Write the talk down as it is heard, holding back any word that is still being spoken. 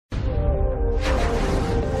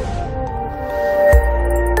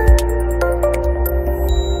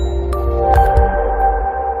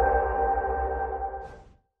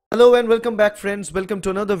Hello and welcome back, friends. Welcome to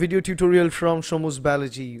another video tutorial from Shomu's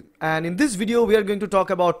Biology. And in this video we are going to talk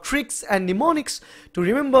about tricks and mnemonics to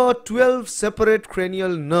remember 12 separate cranial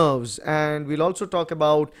nerves, and we'll also talk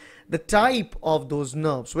about the type of those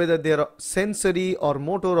nerves, whether they are sensory or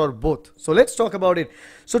motor or both. So let's talk about it.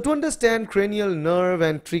 So to understand cranial nerve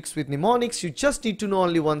and tricks with mnemonics, you just need to know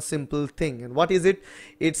only one simple thing. And what is it?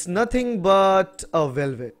 It's nothing but a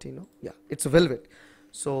velvet, it's a velvet.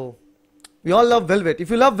 So we all love velvet. If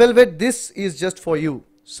you love velvet, this is just for you.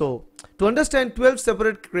 So to understand 12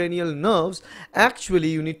 separate cranial nerves, actually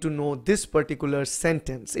you need to know this particular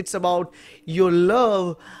sentence. It's about your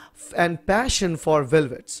love and passion for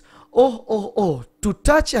velvets. Oh, to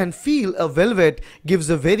touch and feel a velvet gives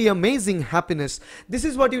a very amazing happiness. This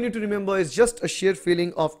is what you need to remember, is just a sheer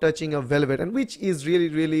feeling of touching a velvet, and which is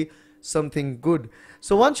really something good.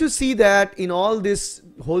 So once you see that in all this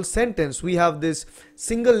whole sentence, we have this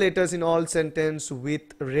single letters in all sentence with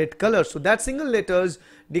red color. So that single letters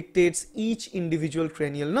dictates each individual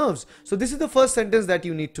cranial nerves. So this is the first sentence that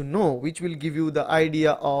you need to know, which will give you the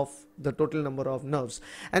idea of the total number of nerves.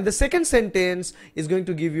 And the second sentence is going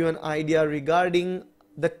to give you an idea regarding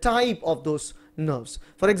the type of those nerves.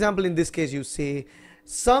 For example, in this case you say,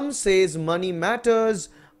 some says money matters,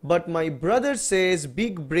 but my brother says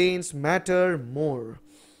big brains matter more.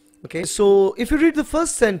 Okay, so if you read the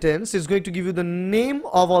first sentence, it's going to give you the name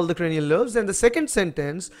of all the cranial nerves, and the second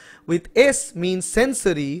sentence with S means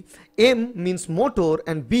sensory, M means motor,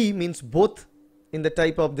 and B means both in the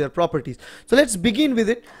type of their properties. So let's begin with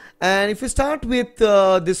it. And if we start with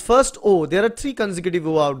this first O, there are three consecutive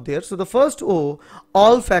O out there. So the first O,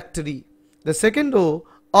 olfactory, the second O,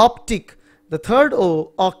 optic, the third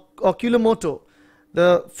O, oculomotor,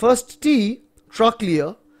 the first T,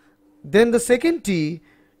 trochlear, then the second T,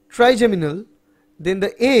 trigeminal, then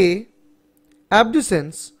the A,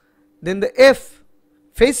 abducens, then the F,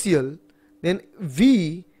 facial, then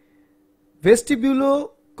V,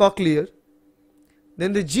 vestibulocochlear,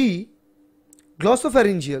 then the G,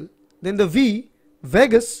 glossopharyngeal, then the V,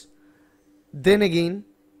 vagus, then again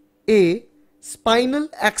A, spinal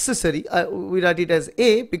accessory. We write it as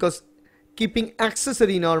A because keeping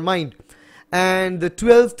accessory in our mind. And the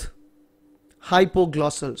 12th,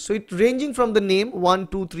 hypoglossal. So it ranging from the name 1,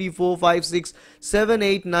 2, 3, 4, 5, 6, 7,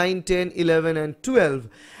 8, 9, 10, 11 and 12.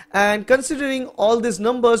 And considering all these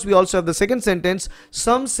numbers, we also have the second sentence,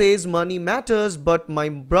 some says money matters, but my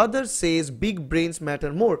brother says big brains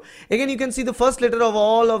matter more. Again, you can see the first letter of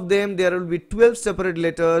all of them, there will be 12 separate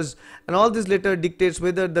letters, and all these letters dictates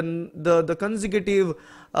whether the consecutive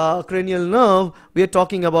cranial nerve we are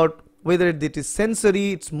talking about, whether it is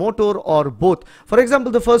sensory, it's motor or both. For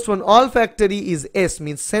example, the first one, olfactory, is S,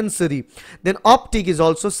 means sensory. Then optic is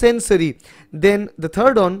also sensory. Then the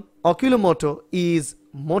third one, oculomotor, is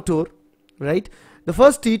motor, right? The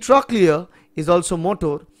first T, trochlear, is also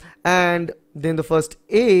motor. And then the first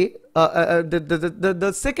A,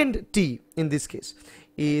 the second T in this case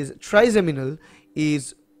is trigeminal,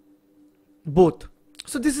 is both.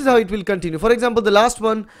 So this is how it will continue. For example, the last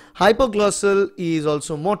one, hypoglossal, is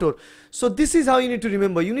also motor. So this is how you need to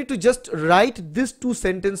remember. You need to just write these two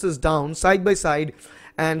sentences down side by side,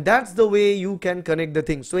 and that's the way you can connect the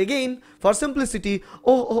things. So again, for simplicity,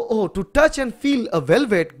 to touch and feel a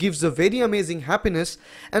velvet gives a very amazing happiness,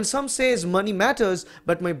 and some says money matters,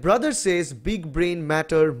 but my brother says big brain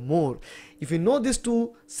matter more. If you know these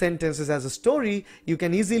two sentences as a story, you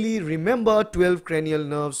can easily remember 12 cranial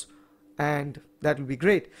nerves, and that will be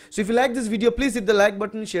great. So if you like this video, please hit the like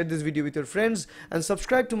button, share this video with your friends, and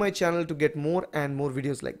subscribe to my channel to get more and more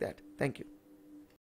videos like that. Thank you.